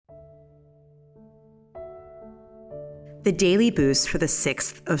The daily boost for the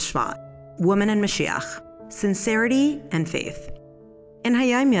 6th of Shvat, Woman and Moshiach, Sincerity and Faith. In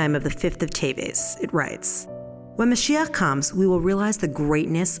Hayom Yom of the 5th of Teves, it writes, "When Moshiach comes, we will realize the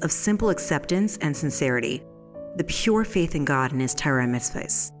greatness of simple acceptance and sincerity, the pure faith in God and His Torah and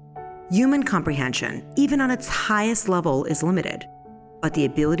mitzvahs. Human comprehension, even on its highest level, is limited, but the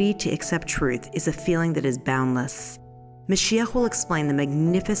ability to accept truth is a feeling that is boundless. Moshiach will explain the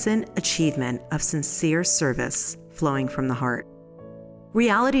magnificent achievement of sincere service flowing from the heart.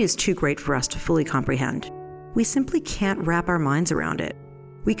 Reality is too great for us to fully comprehend. We simply can't wrap our minds around it.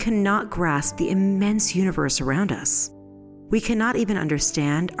 We cannot grasp the immense universe around us. We cannot even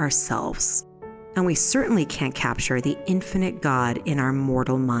understand ourselves, and we certainly can't capture the infinite God in our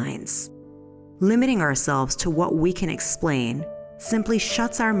mortal minds. Limiting ourselves to what we can explain simply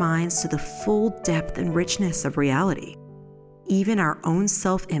shuts our minds to the full depth and richness of reality. Even our own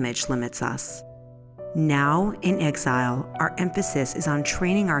self-image limits us. Now, in exile, our emphasis is on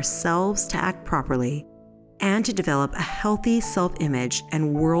training ourselves to act properly and to develop a healthy self-image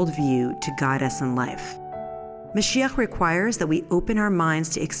and worldview to guide us in life. Moshiach requires that we open our minds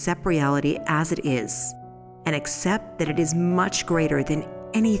to accept reality as it is and accept that it is much greater than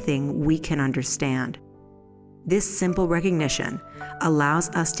anything we can understand. This simple recognition allows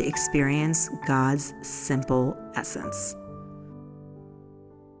us to experience God's simple essence.